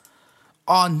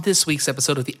On this week's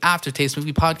episode of the AfterTaste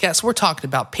Movie Podcast, we're talking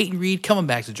about Peyton Reed coming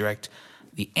back to direct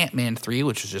the Ant-Man 3,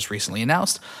 which was just recently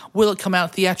announced. Will it come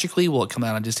out theatrically? Will it come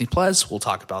out on Disney+? We'll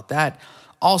talk about that.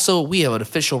 Also, we have an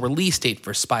official release date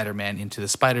for Spider-Man Into the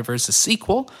Spiderverse, a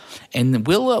sequel, and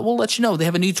we'll let you know. They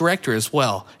have a new director as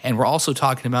well, and we're also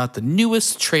talking about the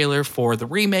newest trailer for the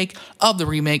remake of the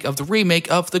remake of the remake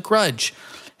of The Grudge.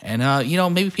 And,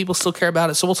 maybe people still care about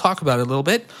it, so we'll talk about it a little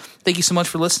bit. Thank you so much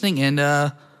for listening,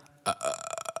 and,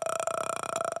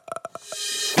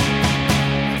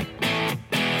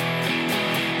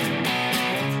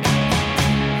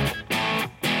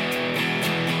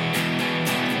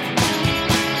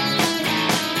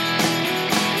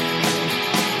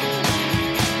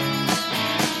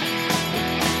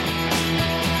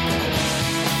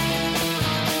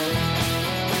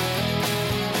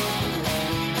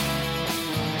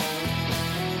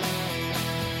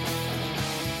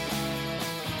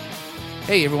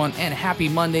 Hey everyone, and happy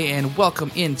Monday, and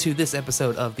welcome into this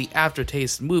episode of the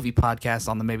AfterTaste Movie Podcast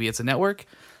on the Maybe It's a Network.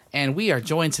 And we are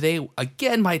joined today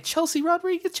again by Chelsea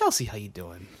Rodriguez. Chelsea, how you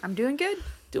doing? I'm doing good.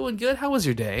 Doing good. How was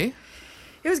your day?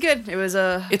 It was good. It was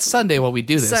It's Sunday while we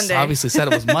do this. Sunday. Obviously said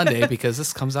it was Monday because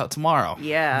this comes out tomorrow.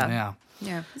 Yeah.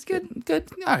 It's good. Good.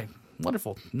 All right.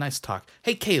 Wonderful. Nice talk.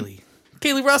 Hey, Kaylee.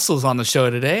 Kaylee Russell's on the show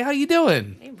today. How you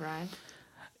doing? Hey, Brian.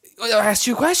 I asked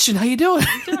you a question. How you doing?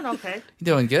 I'm doing okay. You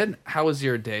doing good? How was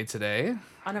your day today?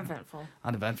 Uneventful.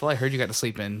 Uneventful. I heard you got to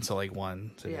sleep in until like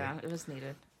 1 today. Yeah, it was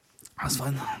needed. That was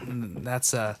fun. That's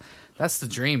the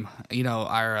dream. You know,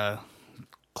 our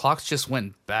clocks just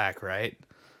went back, right?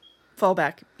 Fall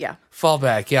back. Yeah. Fall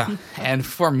back, yeah. And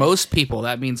for most people,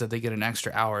 that means that they get an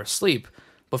extra hour of sleep.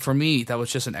 But for me, that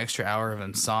was just an extra hour of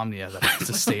insomnia that I had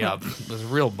to stay up. It was a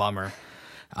real bummer.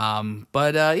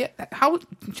 Yeah. How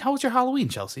was your Halloween,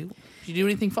 Chelsea? Did you do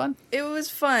anything fun? It was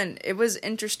fun. It was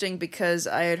interesting because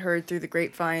I had heard through the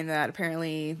grapevine that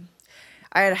apparently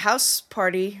I had a house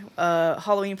party,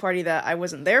 Halloween party that I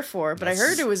wasn't there for, but I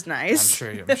heard it was nice.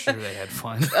 I'm sure they had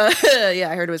fun. Yeah,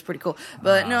 I heard it was pretty cool.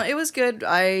 But no, it was good.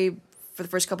 For the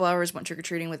first couple hours, went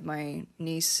trick-or-treating with my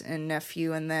niece and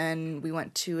nephew, and then we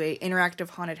went to a interactive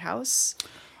haunted house.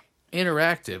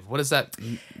 Interactive? What is that?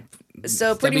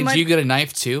 So that means you get a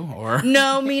knife too, or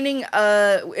no? Meaning,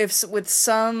 if with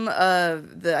some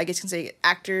I guess you can say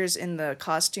actors in the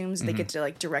costumes, they get to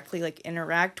like directly like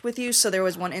interact with you. So there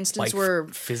was one instance where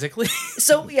physically.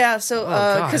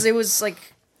 Because it was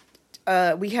like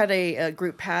we had a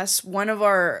group pass. One of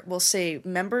our, we'll say,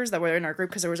 members that were in our group,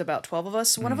 because there was about 12 of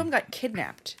us. One of them got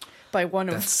kidnapped by one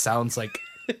of. That sounds like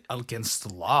against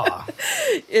the law.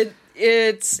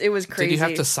 It was crazy. Did you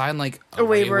have to sign like a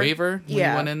waiver when you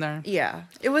went in there? Yeah.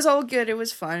 It was all good. It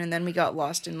was fun. And then we got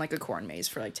lost in like a corn maze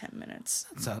for like 10 minutes.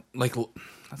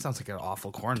 That sounds like an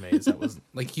awful corn maze. That was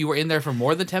like you were in there for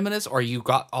more than 10 minutes, or you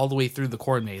got all the way through the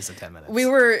corn maze in 10 minutes? We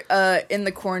were in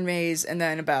the corn maze, and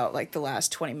then about like the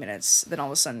last 20 minutes, then all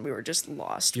of a sudden we were just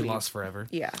lost. You lost forever?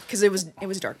 Yeah, because it was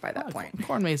dark by that point.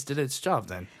 Corn maze did its job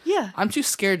then. Yeah. I'm too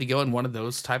scared to go in one of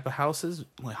those type of houses,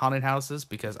 like haunted houses,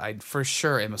 because I for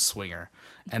sure am a swinger.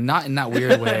 And not in that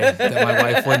weird way that my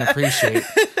wife wouldn't appreciate.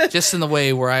 Just in the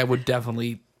way where I would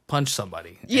definitely punch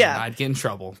somebody. Yeah. And I'd get in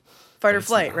trouble. Fight or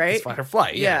flight, right? It's fight or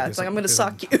flight, yeah. It's like, I'm going to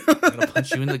sock you. I'm going to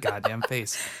punch you in the goddamn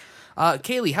face.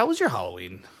 Kaylee, how was your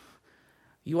Halloween?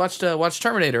 You watched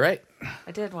Terminator, right?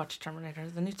 I did watch Terminator,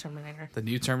 the new Terminator. The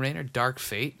new Terminator, Dark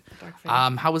Fate. Dark Fate.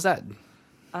 How was that?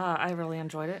 I really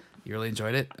enjoyed it. You really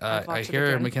enjoyed it? I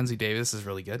hear Mackenzie Davis is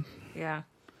really good. Yeah.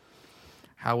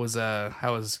 How was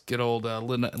good old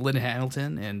Linda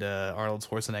Hamilton and Arnold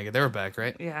Schwarzenegger? They were back,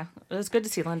 right? Yeah. It was good to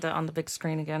see Linda on the big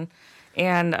screen again.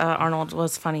 And Arnold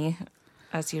was funny,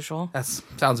 as usual. That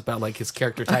sounds about like his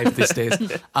character type these days.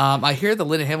 I hear that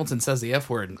Linda Hamilton says the F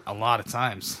word a lot of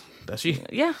times. Does she?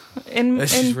 Yeah, in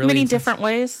really many different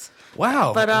ways.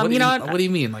 Wow. But what do you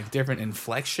mean? Like different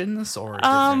inflections or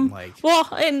different like? Well,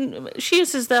 and she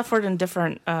uses the F word in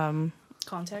different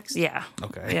context. Yeah.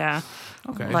 Okay. Yeah.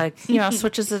 Okay. Like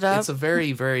switches it up. It's a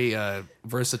very very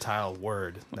versatile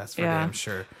word. That's for damn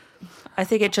sure. I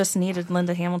think it just needed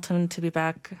Linda Hamilton to be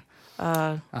back.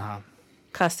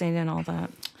 Cussing and all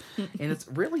that. And it's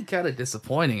really kind of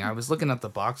disappointing. I was looking at the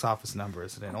box office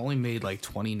numbers, and it only made like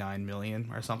 29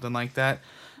 million or something like that.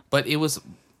 But it was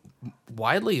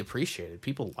widely appreciated.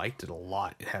 People liked it a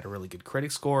lot. It had a really good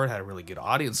critic score. It had a really good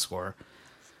audience score.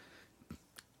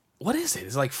 What is it?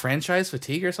 Is it like franchise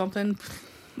fatigue or something?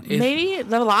 Maybe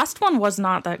the last one was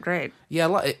not that great. Yeah,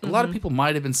 a lot of people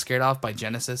might have been scared off by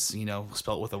Genesis,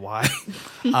 spelt with a Y.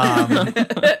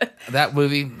 That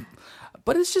movie.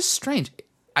 But it's just strange.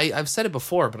 I've said it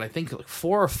before, but I think like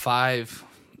 4 or 5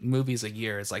 movies a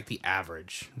year is like the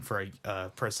average for a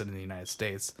person in the United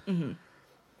States. Mm-hmm.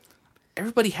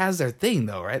 Everybody has their thing,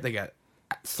 though, right? They got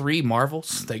 3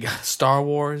 Marvels, they got Star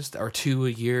Wars, or 2 a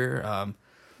year.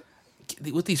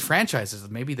 With these franchises,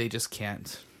 maybe they just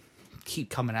can't keep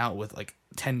coming out with like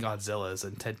 10 Godzillas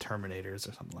and 10 Terminators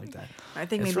or something like that. I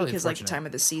think maybe because like the time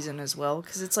of the season as well,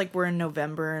 because it's like we're in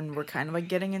November and we're kind of like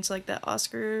getting into like that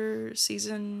Oscar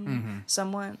season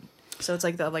somewhat. So it's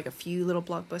like like a few little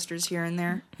blockbusters here and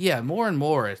there. Yeah, more and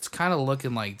more, it's kind of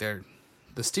looking like the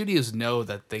studios know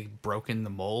that they've broken the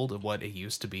mold of what it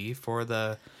used to be for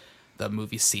the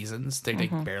movie seasons. They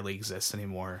barely exist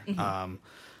anymore.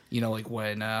 Like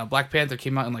when Black Panther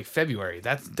came out in like February,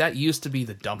 that used to be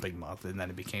the dumping month, and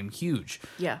then it became huge.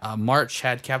 Yeah. March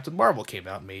had Captain Marvel came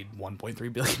out, made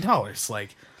 $1.3 billion.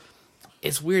 Like,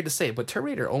 it's weird to say, but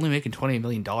Terminator only making $28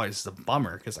 million is a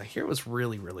bummer, because I hear it was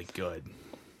really, really good.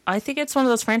 I think it's one of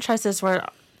those franchises where,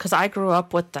 because I grew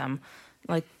up with them,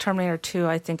 like Terminator 2,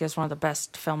 I think is one of the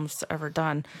best films ever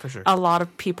done. For sure. A lot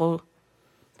of people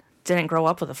didn't grow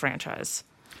up with the franchise.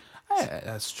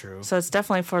 That's true. So it's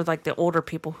definitely for like the older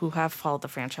people who have followed the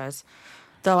franchise.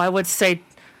 Though I would say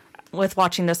with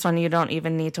watching this one, you don't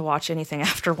even need to watch anything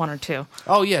after 1 or 2.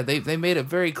 Oh yeah, they made it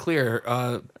very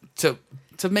clear to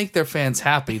make their fans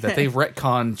happy that they've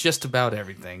retconned just about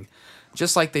everything.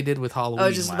 Just like they did with Halloween. I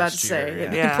was just about to say,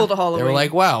 yeah. He pulled a Halloween. They were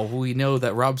like, wow, we know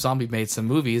that Rob Zombie made some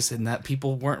movies and that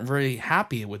people weren't very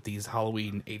happy with these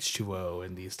Halloween H2O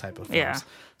and these type of films. Yeah.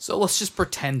 So let's just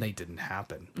pretend they didn't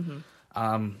happen.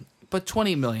 But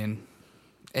 20 million,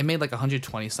 it made like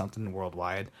 120 something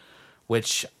worldwide,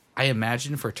 which I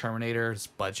imagine for Terminator's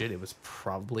budget, it was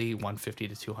probably 150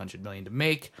 to 200 million to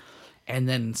make. And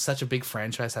then such a big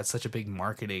franchise had such a big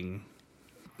marketing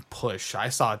push. I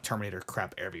saw Terminator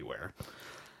crap everywhere.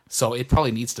 So it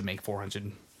probably needs to make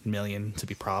 400 million to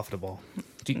be profitable.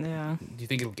 Do you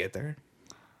think it'll get there?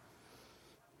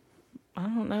 I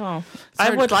don't know.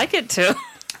 I would like it to.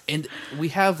 And we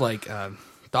have like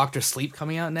Doctor Sleep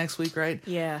coming out next week, right?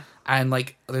 Yeah. And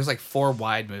like there's like 4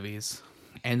 wide movies.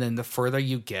 And then the further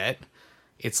you get,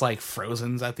 it's like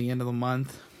Frozen's at the end of the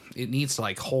month. It needs to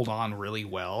like hold on really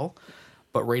well.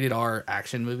 But rated R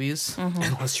action movies,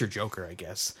 unless you're Joker, I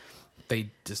guess, they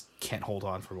just can't hold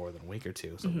on for more than a week or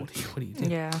two. So what do you do?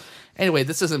 Yeah. Anyway,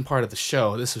 this isn't part of the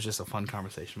show. This was just a fun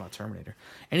conversation about Terminator.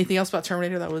 Anything else about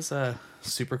Terminator that was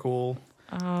super cool?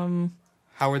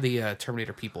 How were the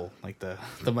Terminator people, like the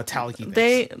metallic-y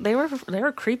things? They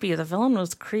were creepy. The villain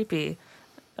was creepy.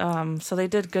 So they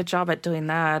did a good job at doing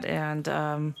that,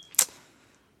 and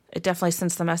it definitely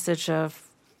sends the message of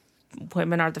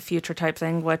women are the future type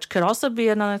thing, which could also be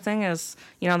another thing is,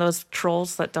 those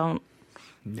trolls that don't,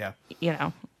 I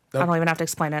don't even have to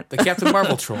explain it. The Captain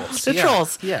Marvel trolls. The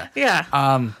trolls. Yeah.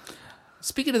 Yeah.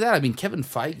 Speaking of that, I mean, Kevin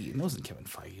Feige, it wasn't Kevin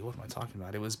Feige, what am I talking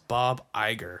about? It was Bob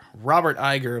Iger. Robert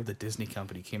Iger of the Disney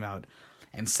company came out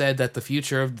and said that the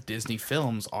future of the Disney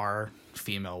films are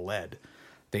female-led.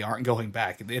 They aren't going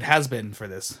back. It has been for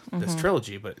this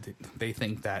trilogy, but they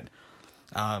think that,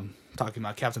 talking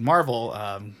about Captain Marvel,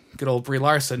 good old Brie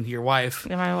Larson, your wife.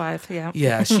 Yeah, my wife, yeah.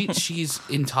 Yeah, she's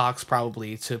in talks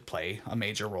probably to play a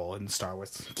major role in Star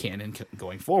Wars canon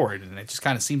going forward, and it just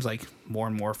kind of seems like more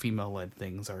and more female-led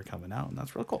things are coming out, and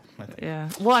that's real cool, I think. Yeah.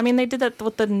 Well, I mean, they did that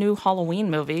with the new Halloween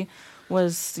movie,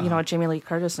 was, Jamie Lee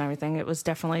Curtis and everything. It was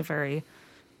definitely very,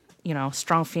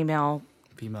 strong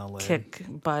female-led kick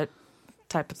butt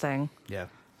type of thing. Yeah.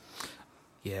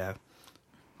 Yeah.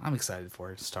 I'm excited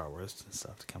for Star Wars and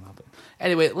stuff to come out. But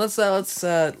anyway, let's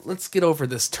get over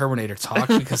this Terminator talk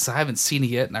because I haven't seen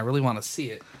it yet and I really want to see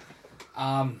it.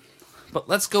 But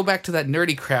let's go back to that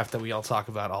nerdy crap that we all talk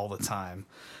about all the time.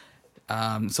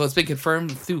 So it's been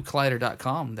confirmed through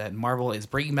Collider.com that Marvel is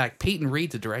bringing back Peyton Reed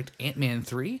to direct Ant-Man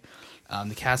 3.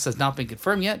 The cast has not been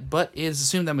confirmed yet, but it is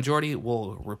assumed that majority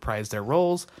will reprise their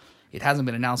roles. It hasn't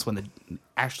been announced when it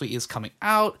actually is coming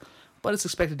out, but it's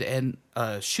expected to end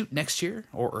shoot next year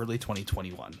or early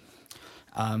 2021.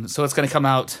 So it's going to come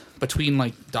out between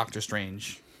like Doctor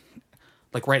Strange,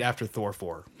 like right after Thor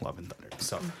 4, Love and Thunder.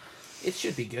 So it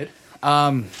should be good.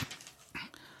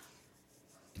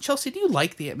 Chelsea, do you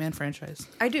like the Ant-Man franchise?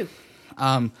 I do.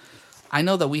 I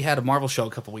know that we had a Marvel show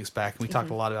a couple weeks back, and we talked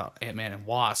a lot about Ant-Man and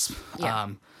Wasp.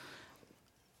 Yeah.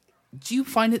 Do you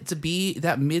find it to be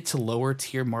that mid to lower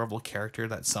tier Marvel character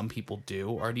that some people do,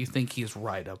 or do you think he's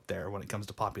right up there when it comes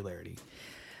to popularity?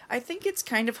 I think it's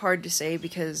kind of hard to say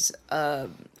because I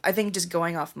think just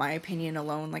going off my opinion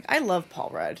alone, like I love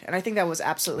Paul Rudd, and I think that was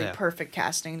absolutely perfect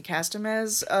casting to cast him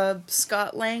as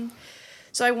Scott Lang.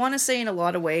 So I want to say in a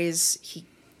lot of ways he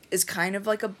is kind of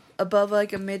like above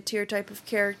like a mid-tier type of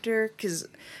character because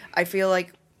I feel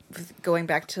like going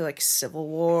back to like Civil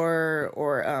War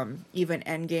or even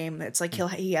Endgame, it's like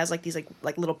he has like these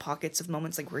like little pockets of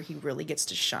moments like where he really gets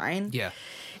to shine. Yeah.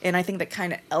 And I think that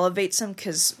kind of elevates him,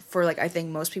 because for like I think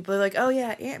most people are like, oh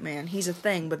yeah, Ant-Man, he's a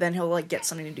thing, but then he'll like get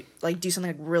something to do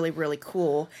something like really really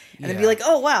cool, and then be like,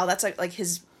 oh wow, that's like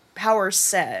his power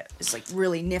set is like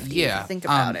really nifty. If you think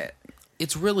about it.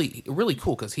 It's really really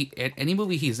cool because any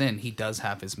movie he's in, he does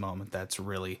have his moment that's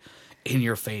really in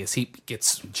your face. He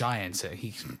gets giants.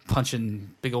 He's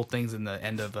punching big old things in the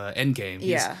end of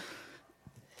Endgame.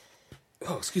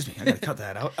 Oh, excuse me, I gotta cut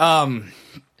that out.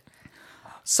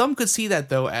 Some could see that,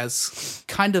 though, as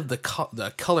kind of the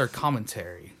color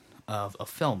commentary of a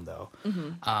film, though.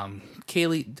 Mm-hmm.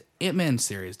 Kaylee, Ant-Man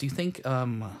series, do you think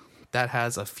that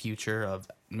has a future of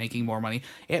making more money?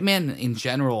 Ant-Man, in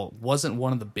general, wasn't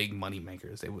one of the big money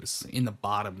makers. It was in the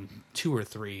bottom 2 or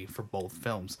 3 for both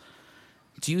films.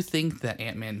 Do you think that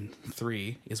Ant-Man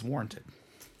 3 is warranted?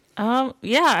 Yeah,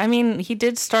 I mean, he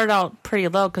did start out pretty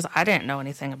low because I didn't know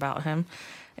anything about him.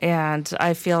 And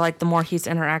I feel like the more he's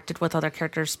interacted with other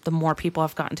characters, the more people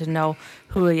have gotten to know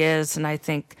who he is. And I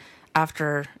think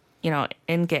after,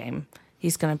 Endgame,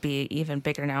 he's going to be even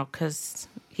bigger now because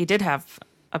he did have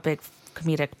a big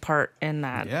comedic part in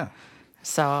that. Yeah.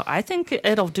 So I think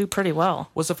it'll do pretty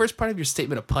well. Was the first part of your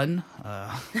statement a pun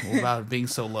about being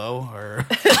so low? Or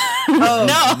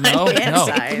No.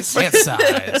 Ant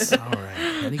size. All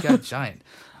right. Then he got giant.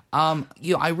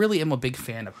 I really am a big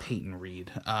fan of Peyton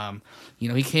Reed.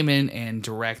 He came in and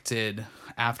directed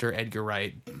after Edgar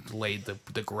Wright laid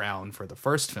the ground for the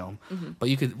first film, but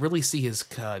you could really see his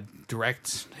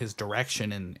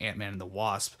direction in Ant-Man and the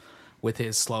Wasp with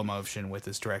his slow motion, with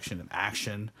his direction of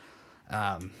action.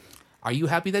 Are you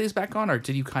happy that he's back on, or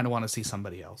did you kind of want to see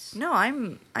somebody else? No,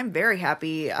 I'm very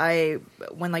happy.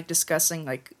 When discussing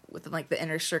within the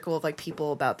inner circle of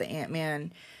people about the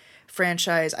Ant-Man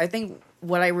franchise, I think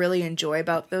what I really enjoy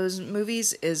about those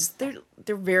movies is they're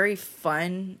very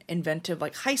fun, inventive,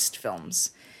 heist films,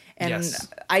 and yes.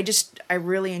 I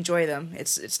really enjoy them.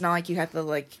 It's not like you have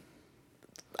to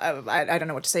I don't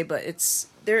know what to say, but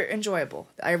they're enjoyable.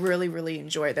 I really really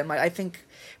enjoy them. I think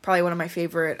probably one of my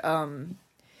favorite.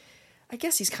 I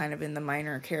guess he's kind of in the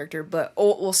minor character, but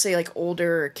we'll say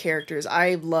older characters.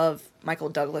 I love Michael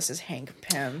Douglas as Hank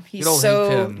Pym. He's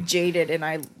so jaded, and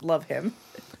I love him.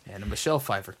 And Michelle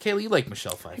Pfeiffer. Kaylee, you like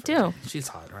Michelle Pfeiffer? I do. Right? She's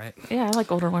hot, right? Yeah, I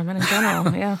like older women in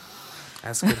general. Yeah.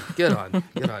 That's good. Good on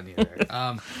you there.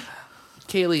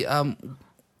 Kaylee,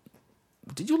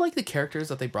 did you like the characters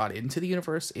that they brought into the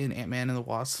universe in Ant-Man and the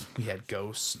Wasp? We had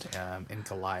Ghost and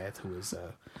Goliath, who was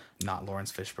not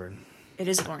Lawrence Fishburne. It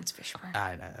is Lawrence Fishburne.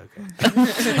 I know,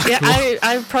 okay. Yeah,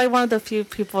 I'm probably one of the few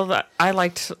people that I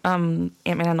liked Ant-Man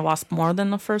and the Wasp more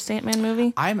than the first Ant-Man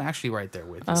movie. I'm actually right there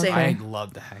with you. Okay. I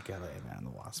love the heck out of Ant-Man and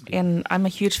the Wasp. And I'm a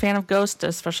huge fan of Ghost,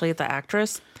 especially the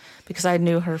actress, because I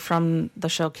knew her from the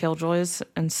show Killjoys,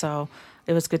 and so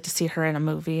it was good to see her in a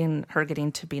movie and her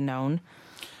getting to be known.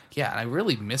 Yeah, and I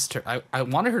really missed her. I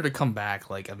wanted her to come back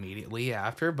immediately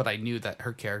after, but I knew that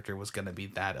her character was going to be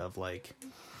that of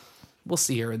we'll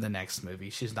see her in the next movie.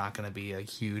 She's not going to be a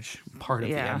huge part of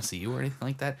the MCU or anything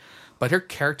like that. But her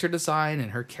character design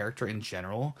and her character in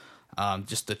general,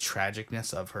 just the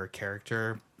tragicness of her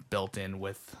character built in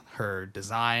with her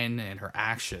design and her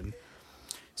action,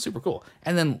 super cool.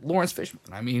 And then Lawrence Fishburne.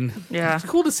 I mean, it's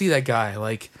cool to see that guy.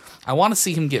 I want to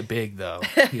see him get big, though.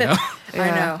 I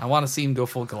know. I want to see him go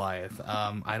full Goliath.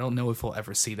 I don't know if we'll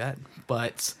ever see that,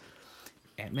 but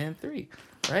Ant-Man 3.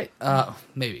 Right?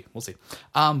 Maybe. We'll see.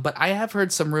 But I have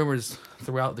heard some rumors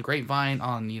throughout the grapevine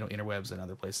on, interwebs and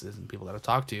other places and people that I've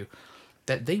talked to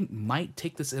that they might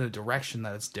take this in a direction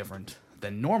that is different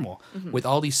than normal. Mm-hmm. With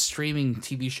all these streaming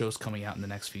TV shows coming out in the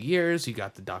next few years, you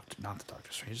got not the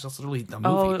Doctor Strange, that's literally the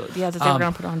movie. Oh, yeah, that they were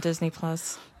going to put on Disney+.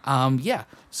 Yeah.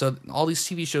 So all these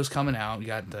TV shows coming out, you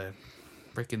got the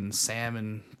freaking Sam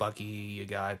and Bucky, you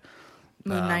got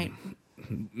Moon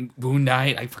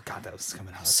Knight. I forgot that was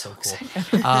coming out. That's so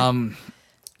cool.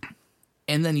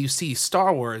 And then you see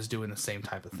Star Wars doing the same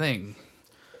type of thing.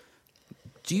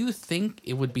 Do you think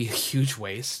it would be a huge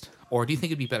waste, or do you think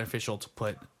it'd be beneficial to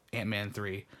put Ant-Man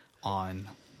 3 on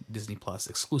Disney Plus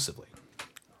exclusively?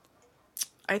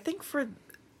 I think for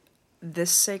this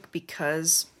sake,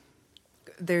 because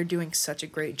they're doing such a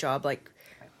great job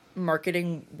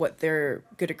marketing what they're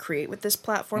going to create with this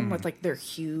platform with their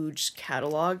huge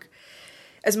catalog.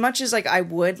 As much as I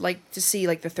would like to see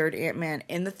the third Ant-Man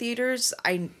in the theaters,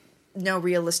 I know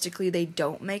realistically they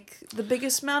don't make the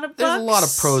biggest amount of bucks. There's a lot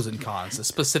of pros and cons,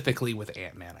 specifically with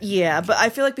Ant-Man. But I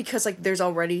feel because there's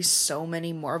already so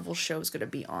many Marvel shows going to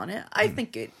be on it, I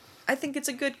think it's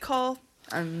a good call.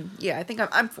 Yeah, I think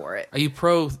I'm for it. Are you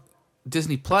pro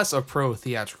Disney Plus or pro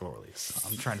theatrical release?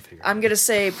 I'm trying to figure out. I'm going to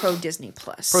say pro Disney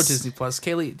Plus. Pro Disney Plus.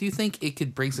 Kaylee, do you think it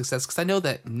could bring success? Because I know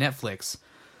that Netflix,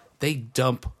 they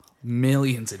dump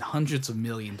millions and hundreds of $1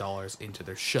 million into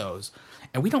their shows,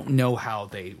 and we don't know how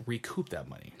they recoup that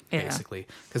money, basically,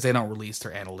 because they don't release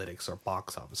their analytics or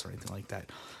box office or anything like that.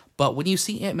 But when you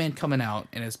see Ant-Man coming out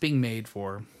and it's being made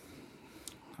for,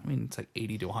 I mean, it's like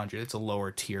 80 to 100. It's a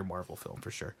lower tier Marvel film for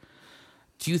sure.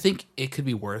 Do you think it could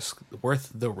be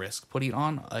worth the risk putting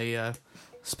on a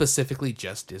specifically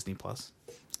just Disney Plus?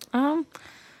 I don't know.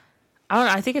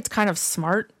 I think it's kind of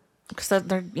smart because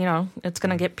they're, it's going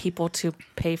to get people to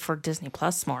pay for Disney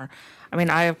Plus more. I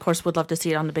mean, I of course would love to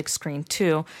see it on the big screen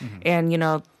too,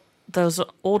 and those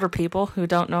older people who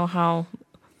don't know how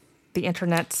the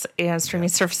internets and streaming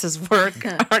services work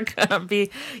are going to be,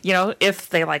 if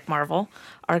they like Marvel,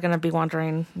 are going to be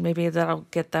wondering, maybe that'll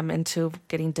get them into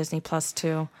getting Disney Plus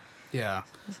too. Yeah.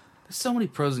 There's so many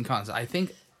pros and cons. I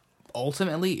think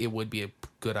ultimately it would be a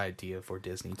good idea for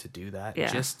Disney to do that,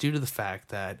 just due to the fact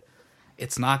that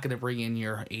it's not going to bring in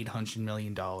your $800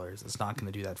 million. It's not going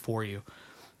to do that for you.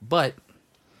 But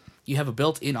you have a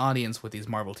built-in audience with these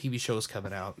Marvel TV shows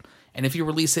coming out. And if you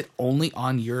release it only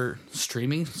on your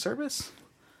streaming service,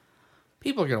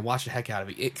 people are going to watch the heck out of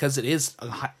it because it is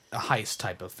a heist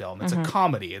type of film. It's a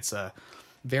comedy. It's a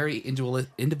very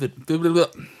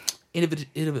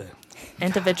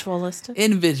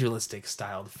individualistic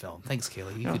styled film. Thanks,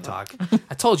 Kaylee. You could talk.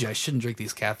 I told you I shouldn't drink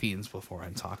these caffeines before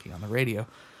I'm talking on the radio.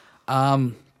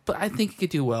 But I think it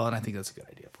could do well, and I think that's a good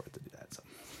idea for it to do that. So.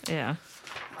 Yeah.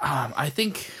 I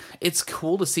think it's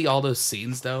cool to see all those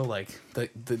scenes, though, like the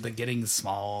getting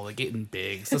small, the getting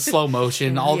big, the slow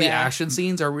motion, all the action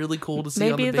scenes are really cool to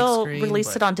see on the big screen. Maybe they'll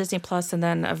release it on Disney Plus and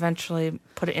then eventually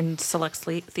put it in select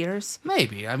theaters.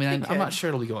 Maybe. I mean, I'm not sure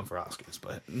it'll be going for Oscars,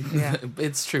 but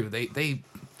it's true.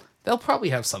 They'll probably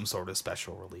have some sort of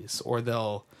special release, or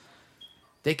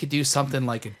they could do something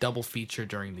like a double feature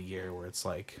during the year where it's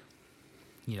like,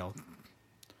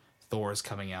 Thor is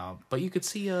coming out, but you could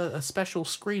see a special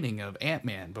screening of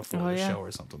Ant-Man before the show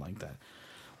or something like that,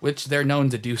 which they're known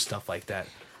to do stuff like that.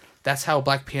 That's how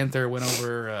Black Panther went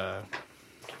over,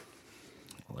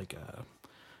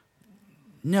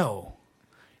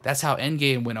 that's how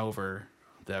Endgame went over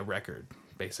the record,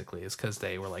 basically, is because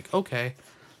they were like, okay,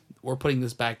 we're putting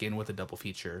this back in with a double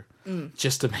feature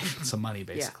just to make some money,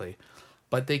 basically. Yeah.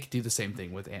 But they could do the same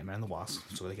thing with Ant-Man and the Wasp,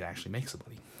 so they can actually make some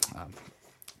money.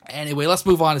 Anyway, let's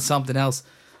move on to something else.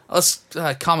 Let's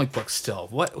comic books still.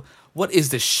 What is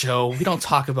this show? We don't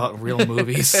talk about real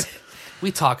movies.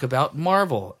 We talk about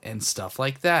Marvel and stuff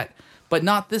like that. But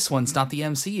not this one. It's not the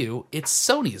MCU. It's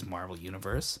Sony's Marvel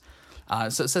Universe.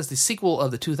 So it says the sequel of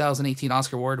the 2018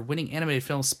 Oscar Award-winning animated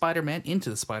film Spider-Man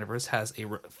Into the Spiderverse has a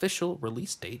official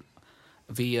release date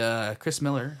via Chris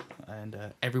Miller and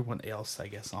everyone else, I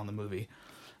guess, on the movie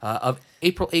of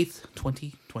April 8th,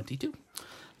 2022.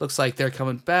 Looks like they're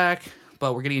coming back,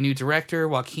 but we're getting a new director,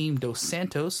 Joaquim Dos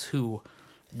Santos, who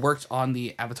worked on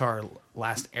the Avatar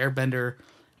Last Airbender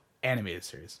animated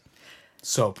series.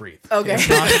 So breathe. Okay.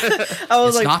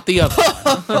 It's not the other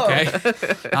one. Okay.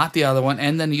 Not the other one.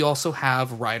 And then you also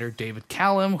have writer David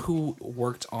Callum, who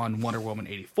worked on Wonder Woman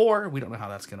 84. We don't know how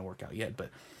that's going to work out yet,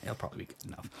 but it'll probably be good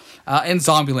enough. And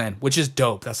Zombieland, which is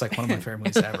dope. That's like one of my favorite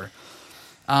movies ever.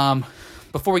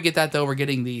 Before we get that, though, we're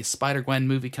getting the Spider-Gwen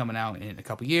movie coming out in a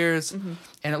couple years. Mm-hmm.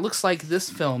 And it looks like this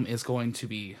film is going to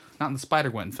be, not the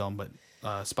Spider-Gwen film, but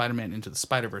Spider-Man Into the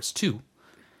Spider-Verse 2.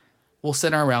 Will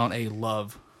center around a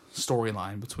love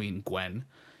storyline between Gwen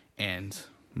and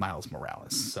Miles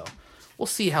Morales. So we'll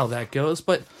see how that goes.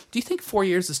 But do you think 4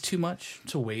 years is too much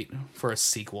to wait for a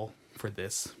sequel for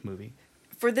this movie?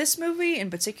 For this movie in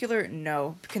particular,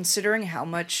 no. Considering how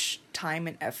much time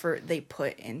and effort they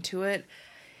put into it,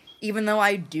 even though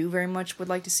I do very much would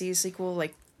like to see a sequel,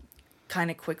 like,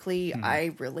 kind of quickly,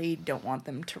 I really don't want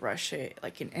them to rush it,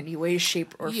 like, in any way,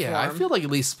 shape, or form. Yeah, I feel like at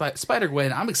least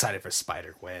Spider-Gwen, I'm excited for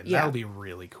Spider-Gwen. Yeah. That'll be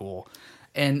really cool.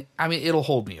 And, I mean, it'll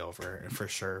hold me over, for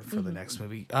sure, for the next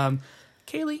movie.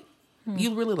 Kaylee,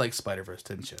 you really liked Spider-Verse,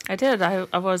 didn't you? I did.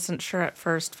 I wasn't sure at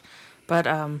first, but,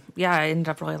 yeah, I ended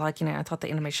up really liking it. I thought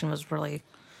the animation was really...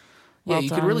 Yeah,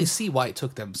 you can really see why it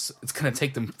took them. It's going to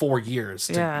take them 4 years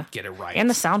to get it right. And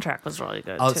the soundtrack was really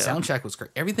good, too. The soundtrack was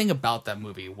great. Everything about that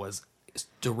movie was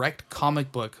direct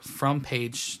comic book from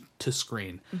page to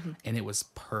screen, and it was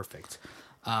perfect.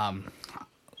 That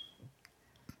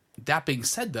being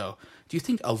said, though, do you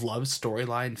think a love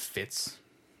storyline fits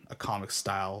a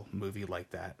comic-style movie like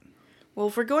that? Well,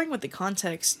 if we're going with the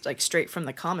context, like straight from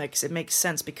the comics, it makes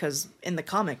sense because in the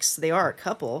comics they are a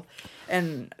couple,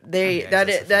 and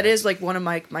that is like one of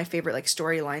my favorite like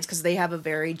storylines because they have a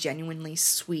very genuinely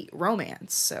sweet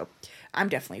romance. So I'm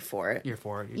definitely for it. You're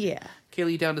for it. Yeah.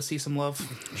 Kaylee, you down to see some love?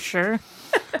 Sure.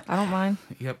 I don't mind.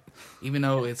 Yep. Even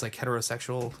though it's like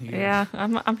heterosexual. Yeah,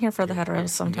 I'm here for the heteros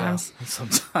sometimes. Yeah,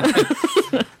 sometimes.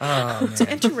 It's an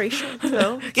interracial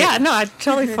though. Yeah, no, I'm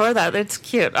totally for that. It's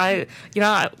cute.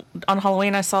 On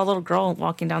Halloween I saw a little girl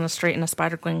walking down the street in a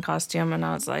Spider-Gwen costume, and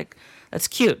I was like, that's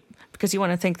cute, because you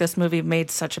want to think this movie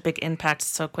made such a big impact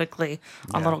so quickly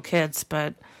on little kids,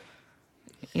 but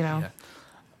Yeah.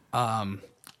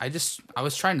 I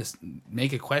was trying to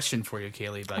make a question for you,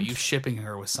 Kaylee, about you shipping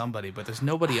her with somebody, but there's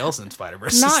nobody else in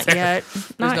Spider-Verse. Not yet.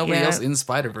 There's nobody else in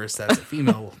Spider-Verse that's a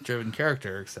female-driven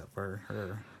character except for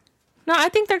her. No, I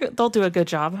think they'll do a good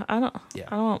job. I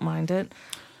don't mind it.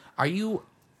 Are you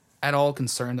at all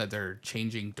concerned that they're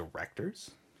changing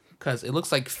directors? Because it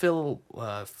looks like Phil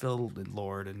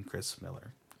Lord and Chris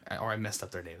Miller. Or I messed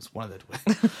up their names.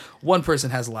 One person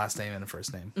has a last name and a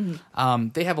first name. Mm-hmm.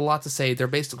 They have a lot to say. They're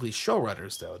basically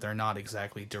showrunners, though. They're not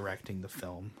exactly directing the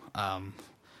film. And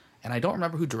I don't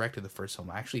remember who directed the first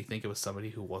film. I actually think it was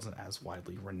somebody who wasn't as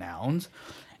widely renowned.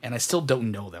 And I still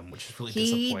don't know them, which is really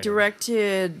disappointing. He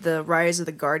directed the Rise of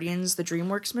the Guardians, the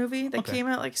DreamWorks movie that came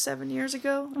out like 7 years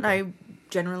ago. Okay.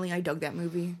 And I dug that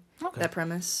movie, that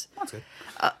premise. That's good.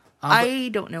 I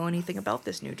don't know anything about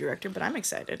this new director, but I'm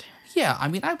excited. Yeah, I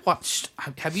mean,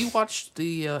 have you watched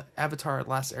the Avatar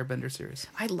Last Airbender series?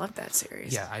 I love that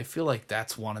series. Yeah, I feel like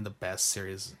that's one of the best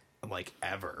series, like,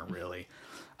 ever, really.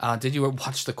 Did you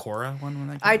watch the Korra one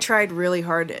when I tried really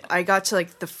hard. I got to,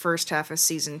 like, the first half of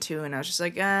season 2, and I was just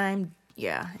like, and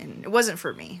it wasn't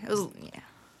for me. It was,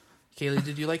 Kaylee,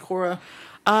 did you like Korra?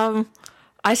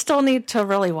 I still need to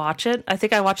really watch it. I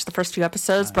think I watched the first few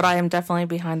episodes, but I am definitely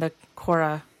behind the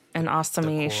Korra and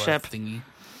Asami ship thingy.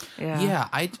 Yeah,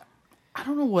 I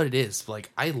don't know what it is. Like,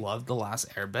 I loved The Last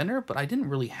Airbender, but I didn't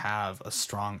really have a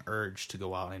strong urge to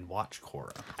go out and watch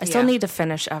Korra. I still need to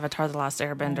finish Avatar: The Last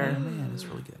Airbender. Oh, man, it's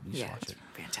really good. You should watch it.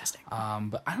 Fantastic.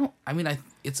 But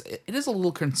it is a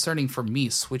little concerning for me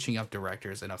switching up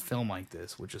directors in a film like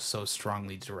this, which is so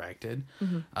strongly directed.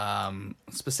 Mm-hmm.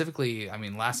 Specifically, I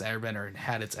mean, Last Airbender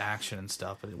had its action and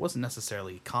stuff, but it wasn't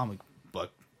necessarily comic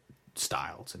book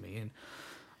style to me. And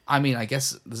I mean, I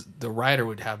guess the writer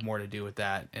would have more to do with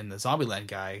that, and the Zombieland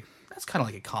guy, that's kind of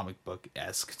like a comic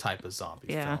book-esque type of zombie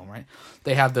film, right?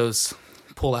 They have those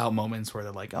pull-out moments where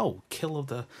they're like, "Oh, kill of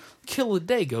the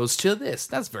day goes to this."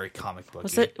 That's very comic book.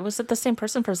 Was it the same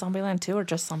person for Zombieland 2 or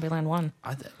just Zombieland 1?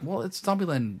 Well, it's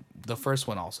Zombieland. The first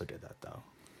one also did that, though.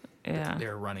 Yeah, they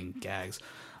were running gags.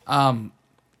 I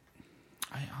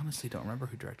honestly don't remember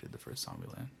who directed the first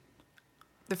Zombieland.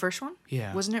 The first one?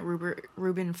 Yeah, wasn't it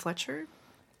Ruben Fletcher?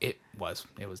 It was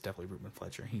definitely Ruben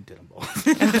Fletcher. He did them both.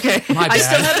 Okay. I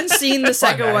still haven't seen the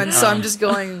second one, so I'm just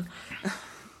going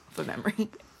for memory.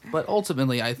 But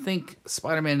ultimately, I think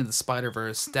Spider-Man and the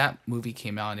Spider-Verse, that movie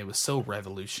came out and it was so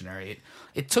revolutionary.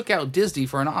 It took out Disney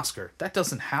for an Oscar. That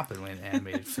doesn't happen in an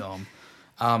animated film.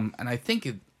 And I think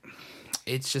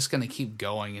it's just going to keep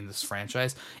going in this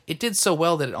franchise. It did so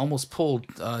well that it almost pulled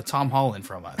Tom Holland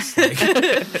from us. Like,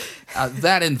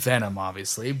 that and Venom,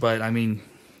 obviously. But, I mean,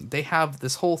 they have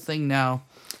this whole thing now,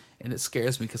 and it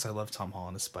scares me because I love Tom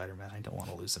Holland as Spider-Man. I don't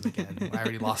want to lose him again. I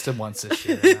already lost him once this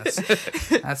year.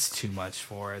 That's too much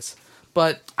for us.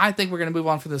 But I think we're going to move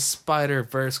on for the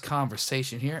Spider-Verse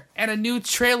conversation here. And a new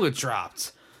trailer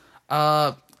dropped.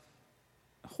 Horror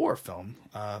film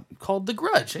called The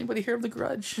Grudge. Anybody hear of The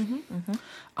Grudge? Mm-hmm,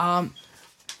 mm-hmm.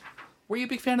 Were you a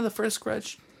big fan of the first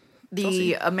Grudge? The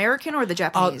Chelsea? American or the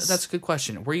Japanese? That's a good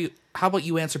question. How about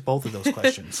you answer both of those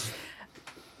questions?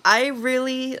 I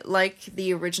really like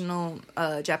the original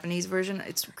Japanese version.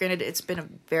 It's been a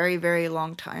very, very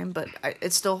long time, but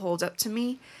it still holds up to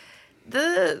me.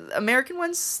 The American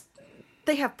ones,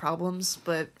 they have problems,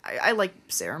 but I like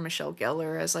Sarah Michelle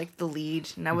Gellar as like the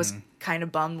lead, and I was kind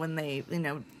of bummed when they,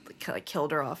 like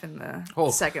killed her off in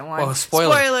the second one. Oh,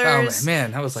 spoilers! Oh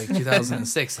man, that was like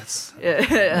 2006.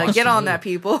 That's get on that,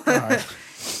 people. Right.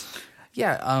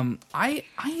 Yeah, I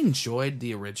enjoyed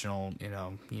the original,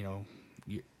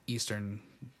 Eastern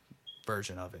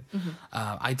version of it. Mm-hmm.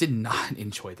 I did not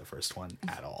enjoy the first one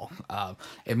at all.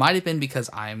 It might have been because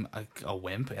I'm a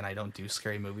wimp and I don't do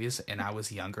scary movies, and I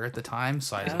was younger at the time,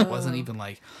 so I wasn't even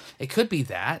like. It could be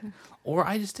that, or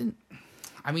I just didn't.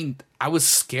 I mean, I was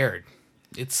scared.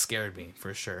 It scared me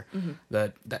for sure. Mm-hmm.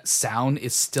 That sound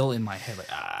is still in my head,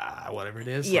 like whatever it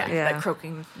is. Yeah, like, that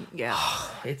croaking. Yeah,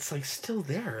 it's like still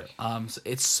there.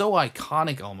 It's so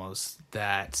iconic almost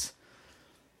that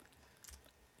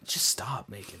Just stop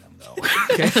making them, though.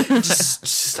 Okay, just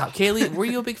stop. Kaylee, were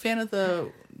you a big fan of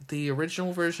the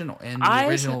original version and the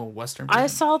original Western version? I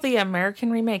saw the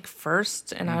American remake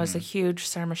first, and I was a huge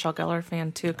Sarah Michelle Gellar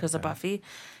fan too because of Buffy,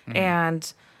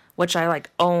 and which I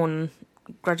own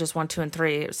Grudges 1, 2, and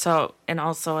 3. So, and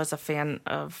also as a fan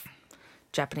of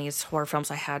Japanese horror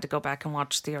films, I had to go back and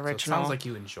watch the original. So it sounds like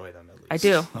you enjoy them at least. I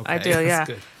do. Okay, I do. Yeah.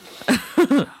 Good.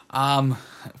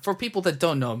 For people that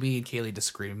don't know, me and Kaylee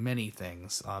disagree on many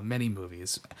things, many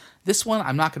movies. This one,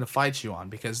 I'm not going to fight you on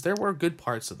because there were good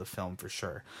parts of the film for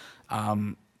sure.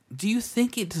 Do you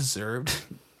think it deserved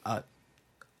to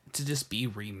just be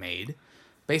remade?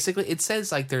 Basically, it says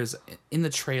there's in the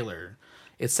trailer.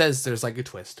 It says there's a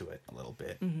twist to it a little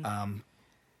bit.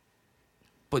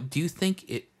 But do you think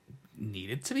it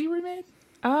needed to be remade?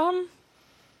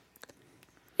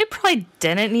 It probably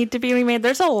didn't need to be remade.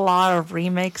 There's a lot of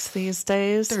remakes these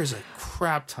days. There's a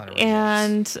crap ton of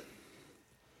remakes.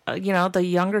 And, the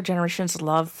younger generations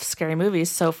love scary movies.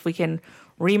 So if we can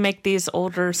remake these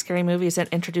older scary movies and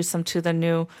introduce them to the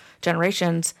new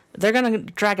generations, they're going to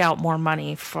drag out more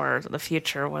money for the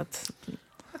future with...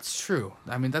 That's true.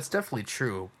 I mean, that's definitely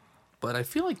true. But I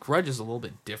feel like Grudge is a little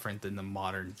bit different than the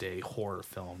modern day horror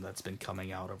film that's been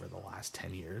coming out over the last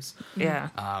 10 years. Yeah.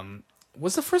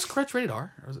 Was the first Grudge rated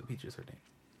R or was it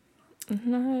PG-13?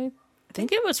 No, I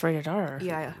think it was rated R.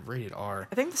 Yeah. Rated R.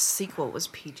 I think the sequel was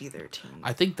PG-13.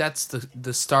 I think that's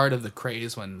the start of the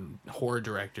craze when horror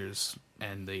directors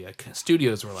and the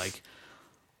studios were like,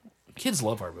 kids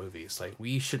love our movies.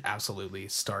 We should absolutely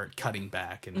start cutting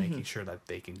back and making sure that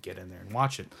they can get in there and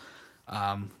watch it.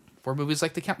 For movies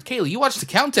like The Count. Kaylee, you watched The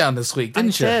Countdown this week,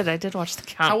 didn't you? I did watch The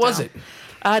Countdown. How was it?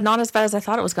 Not as bad as I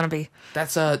thought it was going to be.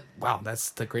 That's wow,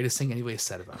 that's the greatest thing anybody's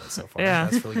said about it so far. Yeah.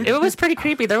 That's really good. It was pretty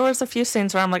creepy. There was a few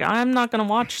scenes where I'm like, I'm not going to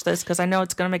watch this because I know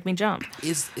it's going to make me jump.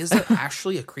 Is it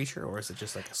actually a creature or is it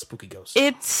just a spooky ghost?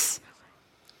 It's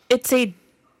a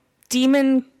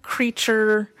demon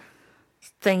creature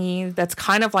thingy that's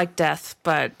kind of like death,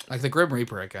 but like the Grim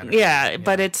Reaper, I kind of. Yeah,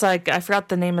 but it's I forgot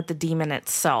the name of the demon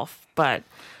itself, but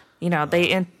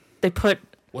they put.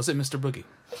 Was it Mr. Boogie?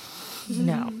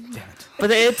 No. Damn it. But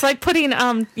it's putting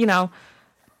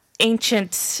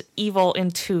ancient evil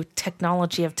into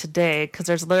technology of today, because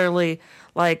there's literally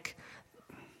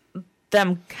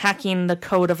them hacking the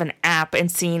code of an app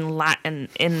and seeing Latin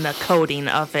in the coding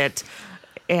of it.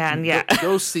 And yeah.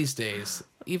 Ghosts these days,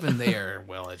 even they are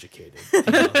well educated.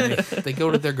 They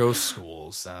go to their ghost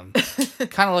schools.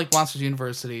 Kind of like Monsters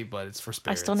University, but it's for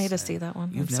spirits. I still need to see that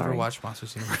one. You've never watched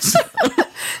Monsters University?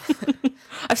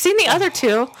 I've seen the other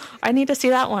two. I need to see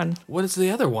that one. What is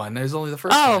the other one? There's only the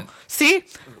first one. Oh, see?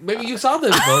 Maybe you saw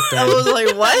them both then. I was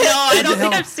like, what? No, I don't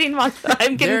think I've seen one.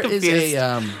 I'm getting confused.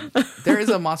 There is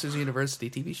a Monsters University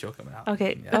TV show coming out.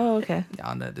 Okay. Yeah. Oh, okay. Yeah,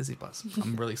 on Disney Plus.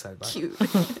 I'm really excited about Cute.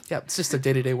 it. Yeah, it's just their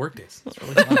day-to-day work days. It's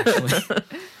really fun, actually.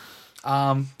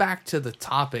 Back to the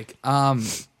topic. I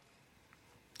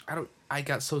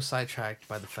got so sidetracked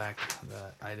by the fact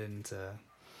that I didn't.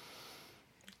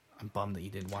 I'm bummed that you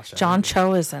didn't watch that. John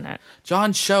Cho is in it.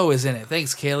 John Cho is in it.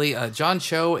 Thanks, Kaylee. John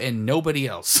Cho and nobody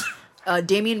else.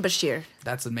 Damien Bashir.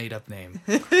 That's a made-up name.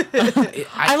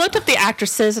 I looked up the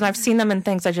actresses, and I've seen them in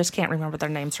things. I just can't remember their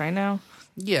names right now.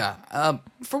 Yeah.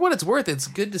 For what it's worth, it's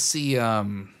good to see.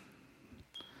 It's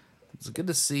good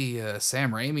to see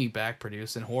Sam Raimi back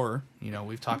producing horror.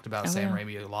 We've talked about Sam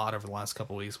Raimi a lot over the last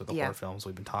couple of weeks with the horror films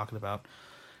we've been talking about.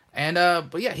 And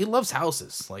but yeah, he loves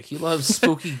houses. He loves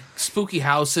spooky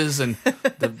houses and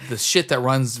the shit that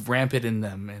runs rampant in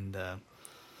them. And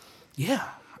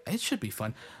yeah, it should be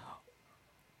fun.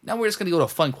 Now we're just gonna go to a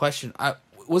fun question.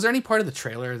 Was there any part of the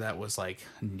trailer that was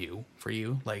new for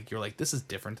you? You're like, this is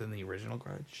different than the original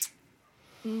Grudge,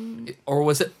 or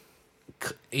was it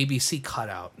ABC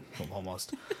cutout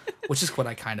almost? Which is what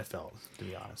I kind of felt, to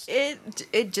be honest.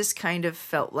 It just kind of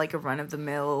felt like a run of the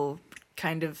mill.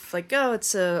 Kind of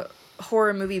it's a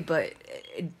horror movie, but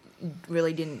it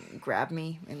really didn't grab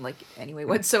me in any way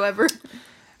whatsoever.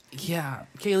 Yeah,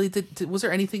 Kaylee, was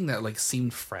there anything that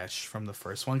seemed fresh from the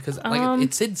first one? Because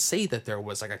it did say that there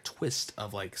was a twist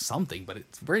of something, but it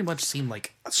very much seemed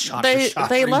like a shot for shot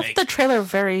They remake. left the trailer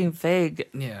very vague.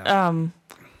 Yeah.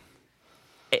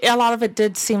 A lot of it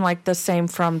did seem like the same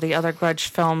from the other Grudge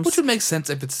films. Which would make sense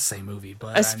if it's the same movie,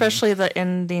 but especially the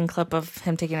ending clip of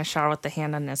him taking a shower with the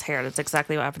hand in his hair. That's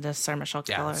exactly what happened to Sarah Michelle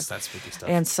Gellar. Yeah, that's spooky stuff.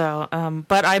 And so,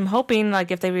 but I'm hoping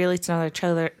if they release another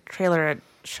trailer, it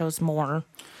shows more.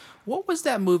 What was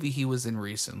that movie he was in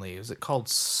recently? Was it called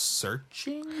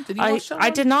Searching? Did you watch that one? I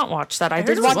did not watch that. I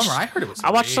did watch. watch. I heard it was.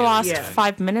 I watched the last good.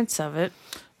 5 minutes of it.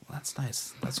 Well, that's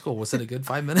nice. That's cool. Was it a good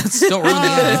 5 minutes? Don't ruin the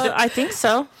end. I think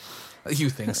so.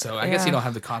 You think so? I guess you don't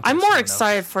have the context. I'm more enough.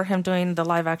 excited for him doing the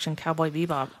live action Cowboy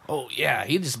Bebop. Oh yeah,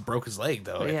 he just broke his leg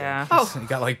though. Yeah. He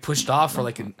got like pushed off for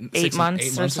like 8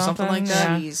 months or something like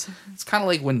that. Jeez. It's kind of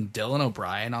like when Dylan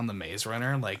O'Brien on the Maze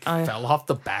Runner fell off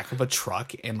the back of a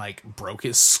truck and like broke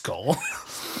his skull.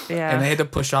 Yeah. And they had to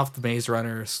push off the Maze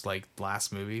Runner's like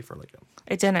last movie for like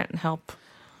It didn't help.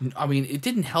 I mean, it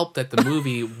didn't help that the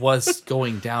movie was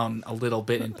going down a little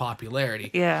bit in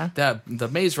popularity. Yeah. The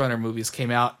Maze Runner movies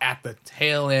came out at the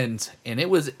tail end, and it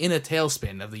was in a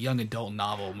tailspin of the young adult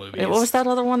novel movies. What was that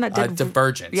other one that did?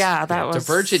 Divergent. Yeah, that was...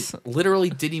 Divergent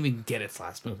literally didn't even get its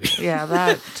last movie. Yeah,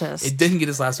 that just... It didn't get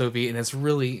its last movie, and it's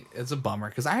a bummer,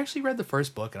 because I actually read the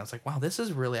first book, and I was like, wow, this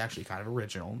is really actually kind of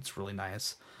original. It's really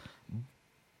nice.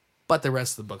 But the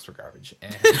rest of the books were garbage.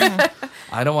 And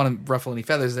I don't want to ruffle any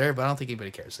feathers there, but I don't think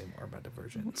anybody cares anymore about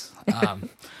Divergent.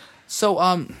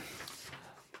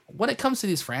 When it comes to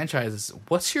these franchises,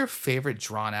 what's your favorite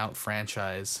drawn-out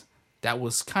franchise that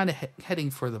was kind of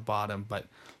heading for the bottom, but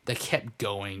that kept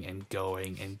going and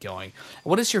going and going?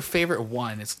 What is your favorite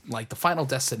one? It's like the Final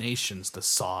Destinations, the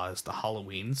Saws, the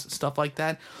Halloweens, stuff like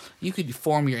that. You could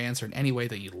form your answer in any way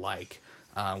that you like,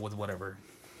 with whatever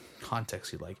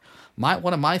context you like.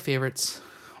 One of my favorites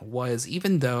was,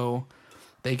 even though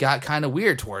they got kind of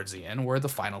weird towards the end, were the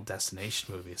Final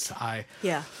Destination movies.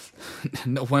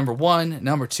 Number 1,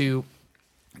 number 2,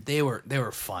 they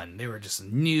were fun. They were just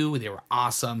new. They were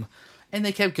awesome, and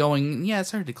they kept going. Yeah, it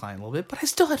started to decline a little bit, but I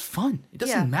still had fun. It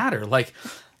doesn't matter. Like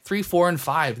 3, 4, and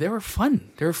 5, they were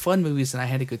fun. They were fun movies, and I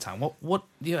had a good time. What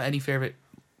do you have any favorite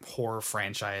horror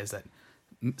franchise that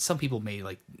some people may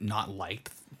like not like?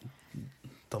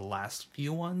 The last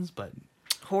few ones, but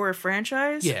horror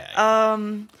franchise. Yeah.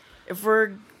 If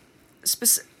we're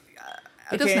specific,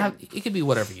 it doesn't have. It could be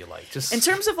whatever you like. Just in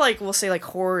terms of like, we'll say like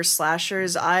horror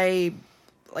slashers. I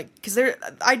like because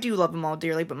I do love them all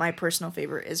dearly, but my personal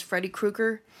favorite is Freddy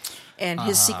Krueger, and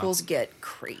his sequels get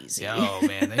crazy. Oh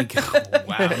man, they go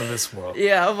out of this world.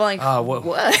 Yeah, I'm like,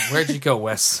 what? Where'd you go,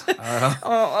 Wes?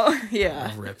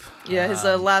 Yeah. Rip. Yeah, his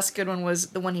last good one was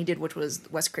the one he did, which was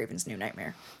Wes Craven's New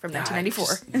Nightmare from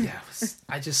 1994.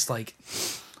 I just like,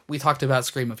 we talked about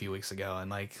Scream a few weeks ago, and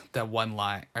like that one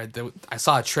line, I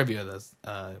saw a trivia that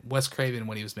Wes Craven,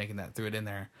 when he was making that, threw it in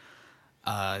there.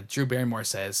 Drew Barrymore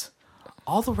says,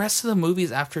 all the rest of the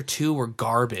movies after 2 were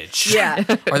garbage. Yeah.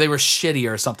 Or they were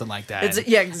shitty or something like that.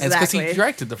 Exactly. And it's because he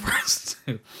directed the first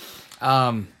 2.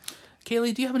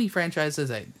 Kaylee, do you have any franchises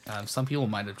that some people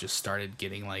might have just started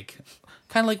getting like,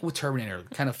 kind of like with Terminator,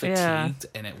 kind of fatigued,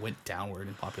 and it went downward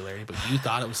in popularity, but you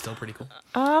thought it was still pretty cool?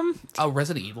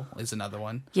 Resident Evil is another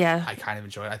one. Yeah. I kind of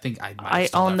enjoy it. I think I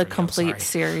own the complete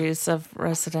series of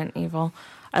Resident Evil.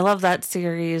 I love that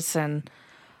series, and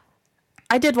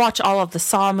I did watch all of the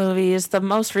Saw movies. The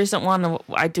most recent one,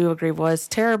 I do agree, was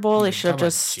terrible. They should have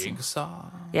just... Jigsaw?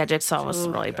 Yeah, Jigsaw was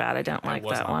really bad. I didn't like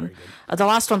that one. The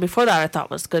last one before that I thought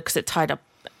was good because it tied up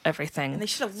everything. And they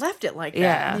should have left it like that.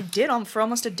 Yeah. And they did for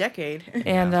almost a decade.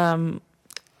 And I'm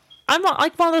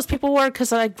like one of those people where,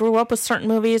 because I grew up with certain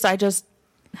movies, I just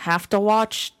have to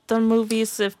watch the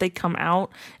movies if they come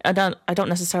out. I don't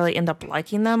necessarily end up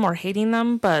liking them or hating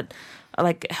them, but...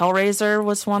 Like Hellraiser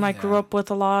was one I grew up with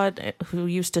a lot, who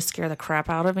used to scare the crap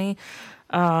out of me.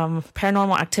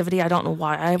 Paranormal Activity, I don't know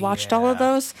why I watched all of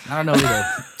those. I don't know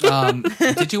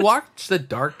either. Did you watch The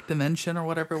Dark Dimension or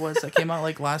whatever it was that came out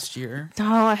like last year? No,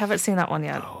 I haven't seen that one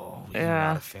yet. Oh, you're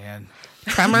not a fan.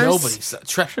 Tremors? Nobody saw.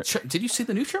 Did you see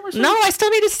the new Tremors? No, I still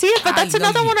need to see it, but that's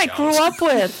another one I grew up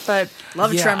with. But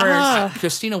love Tremors.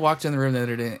 Christina walked in the room the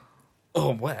other day.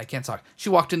 Oh, what? I can't talk. She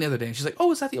walked in the other day and she's like,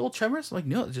 "Oh, is that the old Tremors?" I'm like,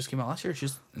 "No, it just came out last year."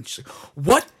 She's like,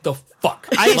 "What the fuck?"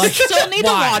 I still need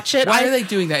to watch it. Why are they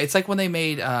doing that? It's like when they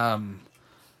made it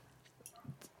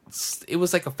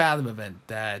was like a Fathom event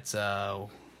that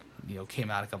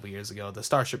came out a couple years ago. The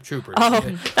Starship Troopers. Oh,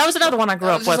 that was another one I grew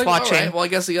up with watching. All right, well, I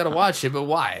guess you got to watch it, but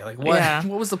why? Like, what? Yeah.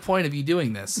 What was the point of you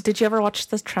doing this? Did you ever watch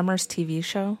the Tremors TV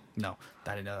show? No,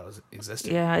 I didn't know that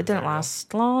existed. Yeah, it didn't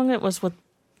last long. It was with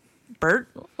Bert.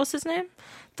 What's his name?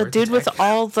 The Bert dude with Detective.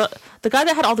 all the guy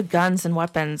that had all the guns and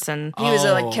weapons, and He was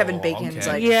like Kevin Bacon's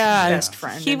okay. best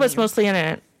friend. He was mostly in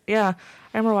it. Yeah,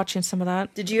 I remember watching some of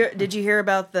that. Did you hear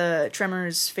about the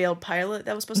Tremors failed pilot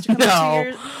that was supposed to come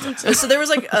out 2 years? So there was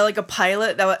like a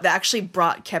pilot that actually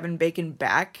brought Kevin Bacon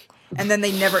back, and then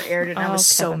they never aired it. And I was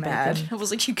so Kevin mad. Bacon. I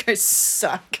was like, you guys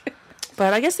suck.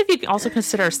 But I guess if you also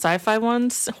consider sci-fi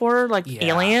ones horror, like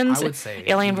Aliens, I would say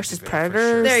Alien you versus could do that for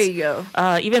Predators. sure. There you go.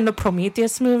 Even the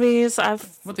Prometheus movies.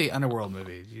 What the Underworld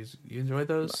movie? You enjoy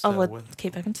those? With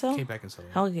Kate Beckinsale. Kate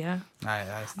Beckinsale. Hell yeah.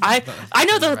 I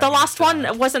know the last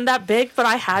one wasn't that big, but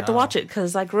I had to watch it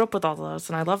because I grew up with all those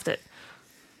and I loved it.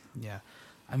 Yeah.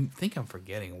 I think I'm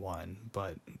forgetting one,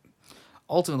 but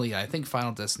ultimately, I think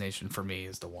Final Destination for me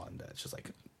is the one that's just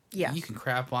like, Yeah. you can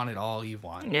crap on it all you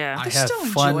want. Yeah. I They're have still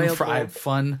fun. enjoyable. I have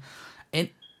fun. And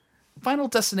Final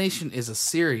Destination is a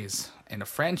series and a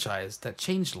franchise that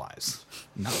changed lives.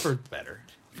 Not for the better,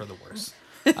 for the worse.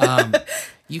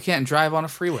 You can't drive on a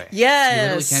freeway. Yes. You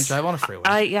literally can't drive on a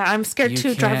freeway. I'm scared You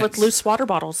to drive with can't- loose water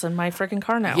bottles in my freaking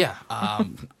car now. Yeah.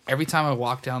 Every time I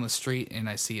walk down the street and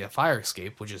I see a fire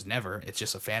escape, which is never, it's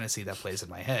just a fantasy that plays in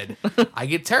my head, I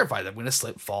get terrified that I'm going to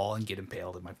slip, fall, and get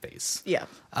impaled in my face. Yeah.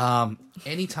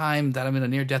 Anytime that I'm in a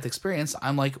near-death experience,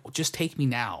 I'm like, just take me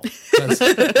now. Because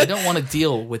I don't want to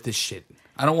deal with this shit.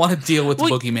 I don't want to deal with the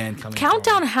boogeyman coming.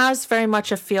 Countdown has very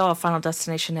much a feel of Final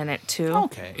Destination in it too.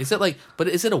 Okay. Is it like, but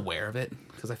is it aware of it?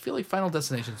 Because I feel like Final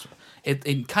Destination's,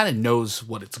 it kind of knows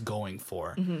what it's going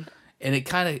for. Mm-hmm. And it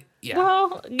kind of, yeah.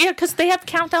 Well, yeah, because they have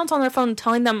countdowns on their phone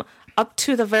telling them up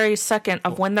to the very second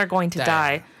of when they're going to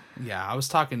die. Yeah, I was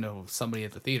talking to somebody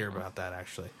at the theater about that,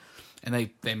 actually. And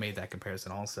they made that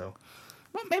comparison also.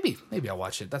 Well, maybe I'll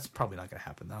watch it. That's probably not going to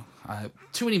happen, though.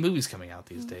 Too many movies coming out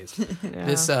these days. Yeah.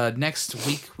 This next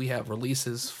week, we have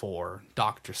releases for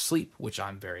Dr. Sleep, which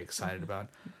I'm very excited about.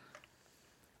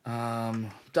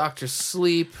 Dr.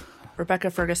 Sleep.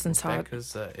 Rebecca Ferguson's hot.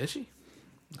 Rebecca's, is she?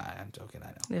 I'm joking, I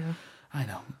know. Yeah. I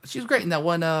know. She was great in that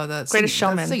one, that Greatest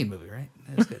Showman. that singing movie, right?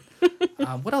 That was good.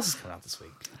 What else is coming out this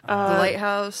week? The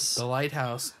Lighthouse. The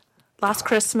Lighthouse. Last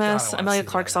Christmas. God, I wanna Amelia see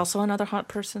Clark's that. also another hot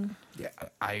person. Yeah,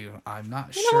 I'm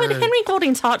not You know sure. what? Henry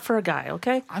Golding's hot for a guy,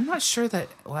 okay? I'm not sure that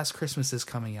Last Christmas is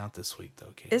coming out this week,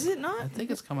 though. Katie. Is it not? I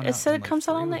think it's coming out. It said in it like comes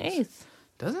out 3 on the weeks. 8th.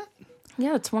 Does it?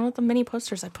 Yeah, it's one of the mini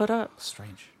posters I put up.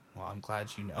 Strange. Well, I'm glad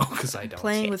you know because I don't.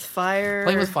 Playing with Fire.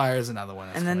 Playing with Fire is another one.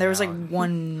 That's And then coming there was like out.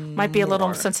 one. Might be a little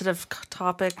more. sensitive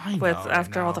topic I with know,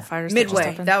 after I all the know. fires. that just Midway.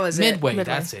 happened. That was Midway. Midway.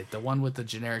 That's it. The one with the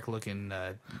generic looking.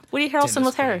 Woody Harrelson Dennis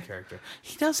with hair. Quaid character.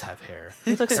 He does have hair.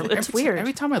 It looks. It's weird.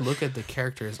 Every time I look at the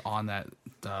characters on that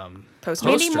Poster.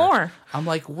 Maybe more. I'm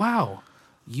like, wow,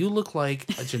 you look like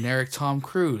a generic Tom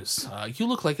Cruise. You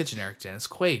look like a generic Dennis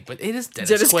Quaid, but it is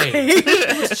Dennis Quaid.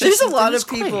 There's a lot Dennis of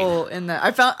people in that.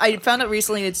 I found out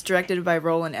recently it's directed by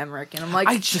Roland Emmerich, and I'm like,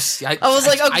 I was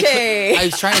like, okay. I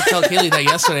was trying to tell Kaylee that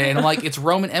yesterday, and I'm like, it's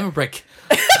Roman Emmerich.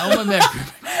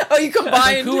 oh, you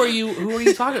combined. Who are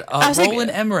you talking? was like-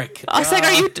 Roland Emmerich. I was like,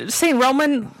 are you saying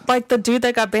Roman like the dude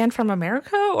that got banned from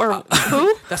America or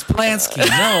who? That's Polanski.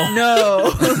 No,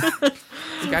 No. the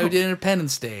guy who did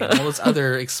Independence Day and all those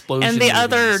other explosion. And the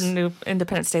other movies. new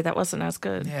Independence Day that wasn't as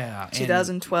good. Yeah, and-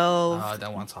 2012. I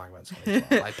don't want to talk about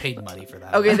 2012. I paid money for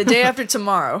that. Okay, The Day After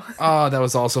Tomorrow. Oh, that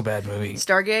was also a bad movie.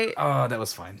 Stargate. Oh, that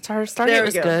was fine. There Stargate we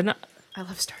was go. good. I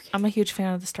love Stargate. I'm a huge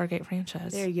fan of the Stargate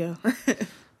franchise. There you go.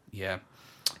 Yeah.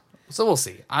 So we'll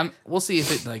see. We'll see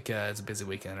if it it's a busy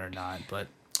weekend or not. But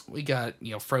we got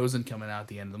Frozen coming out at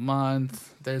the end of the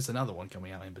month. There's another one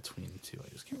coming out in between too. I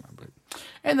just can't remember it.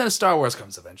 And then Star Wars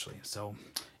comes eventually. So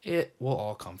it will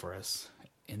all come for us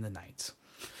in the night.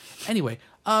 Anyway,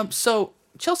 so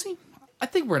Chelsea, I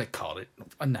think we're gonna call it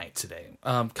a night today.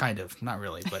 Kind of, not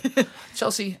really, but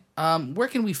Chelsea, where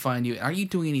can we find you? Are you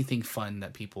doing anything fun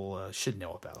that people should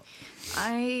know about?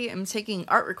 I am taking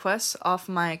art requests off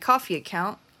my coffee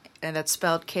account, and that's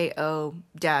spelled KO-IF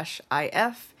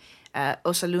at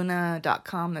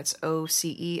oceluna.com. That's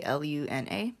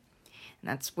OCELUNA. And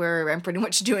that's where I'm pretty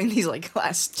much doing these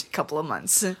last couple of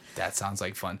months. That sounds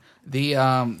like fun.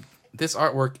 The this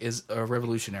artwork is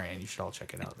revolutionary, and you should all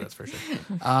check it out. That's for sure.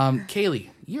 Kaylee,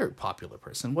 you're a popular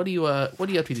person. What are you up to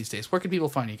these days? Where can people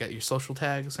find you? You got your social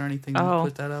tags or anything? You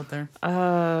put that out there.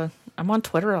 I'm on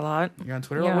Twitter a lot. You're on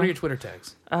Twitter. Yeah. What are your Twitter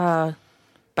tags?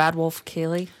 Bad Wolf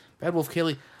Kaylee. Bad Wolf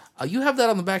Kaylee. You have that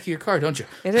on the back of your car, don't you?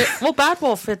 It is, well, Bad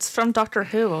Wolf. It's from Doctor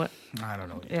Who. I don't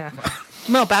know. Yeah.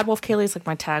 No, Bad Wolf Kaylee is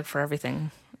my tag for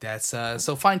everything. That's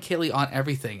so find Kaylee on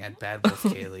everything at Bad Wolf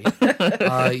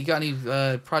Kaylee. You got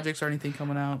any projects or anything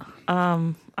coming out?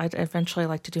 I'd eventually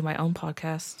like to do my own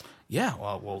podcast. Yeah,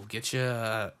 well, we'll get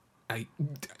you.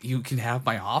 You can have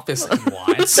my office if you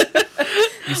want.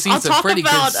 You see, I'll it's a talk pretty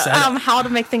about good setup. how to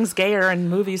make things gayer in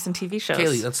movies and TV shows.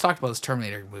 Kaylee, let's talk about this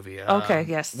Terminator movie. Okay,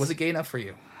 yes. Was it gay enough for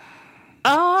you?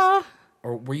 Or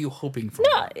were you hoping for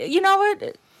it? You know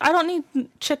what? I don't need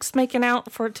chicks making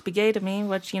out for it to be gay to me,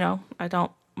 which, I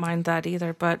don't mind that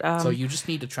either. But So you just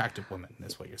need attractive women,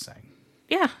 is what you're saying.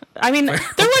 yeah, I mean, there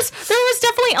was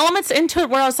definitely elements into it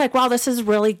where I was like, wow, this is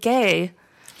really gay.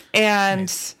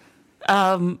 And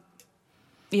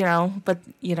but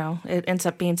it ends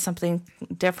up being something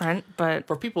different. But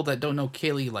for people that don't know,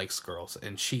 Kaylee likes girls,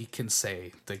 and she can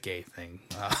say the gay thing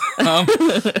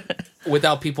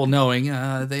without people knowing.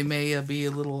 They may be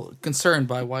a little concerned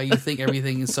by why you think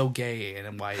everything is so gay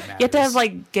and why it matters. You have to have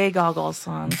like gay goggles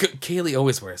on. Kaylee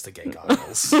always wears the gay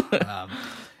goggles.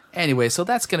 Anyway, so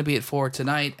that's going to be it for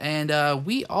tonight. And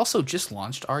we also just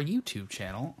launched our YouTube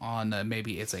channel on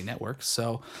Maybe It's a Network.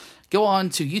 So go on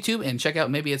to YouTube and check out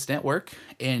Maybe It's Network.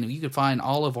 And you can find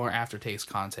all of our AfterTaste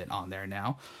content on there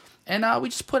now. And we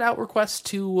just put out requests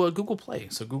to Google Play.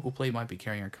 So Google Play might be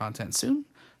carrying our content soon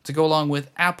to go along with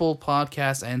Apple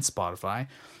Podcasts and Spotify.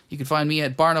 You can find me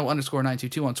at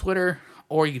Barno_922 on Twitter.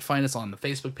 Or you can find us on the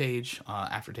Facebook page,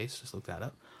 AfterTaste. Just look that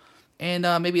up. And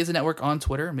Maybe It's a Network on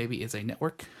Twitter. Maybe It's a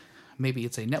Network. Maybe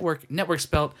It's a Network. Network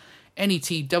spelled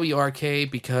NETWRK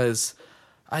because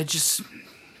I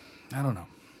don't know.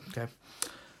 Okay.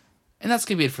 And that's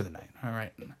going to be it for the night. All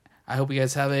right. I hope you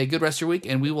guys have a good rest of your week,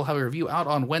 and we will have a review out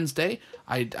on Wednesday.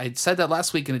 I said that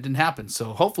last week, and it didn't happen,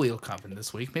 so hopefully it'll come in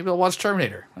this week. Maybe I'll watch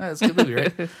Terminator. That's a good movie,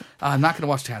 right? I'm not going to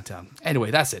watch Downtown.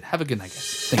 Anyway, that's it. Have a good night,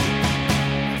 guys. Thank you.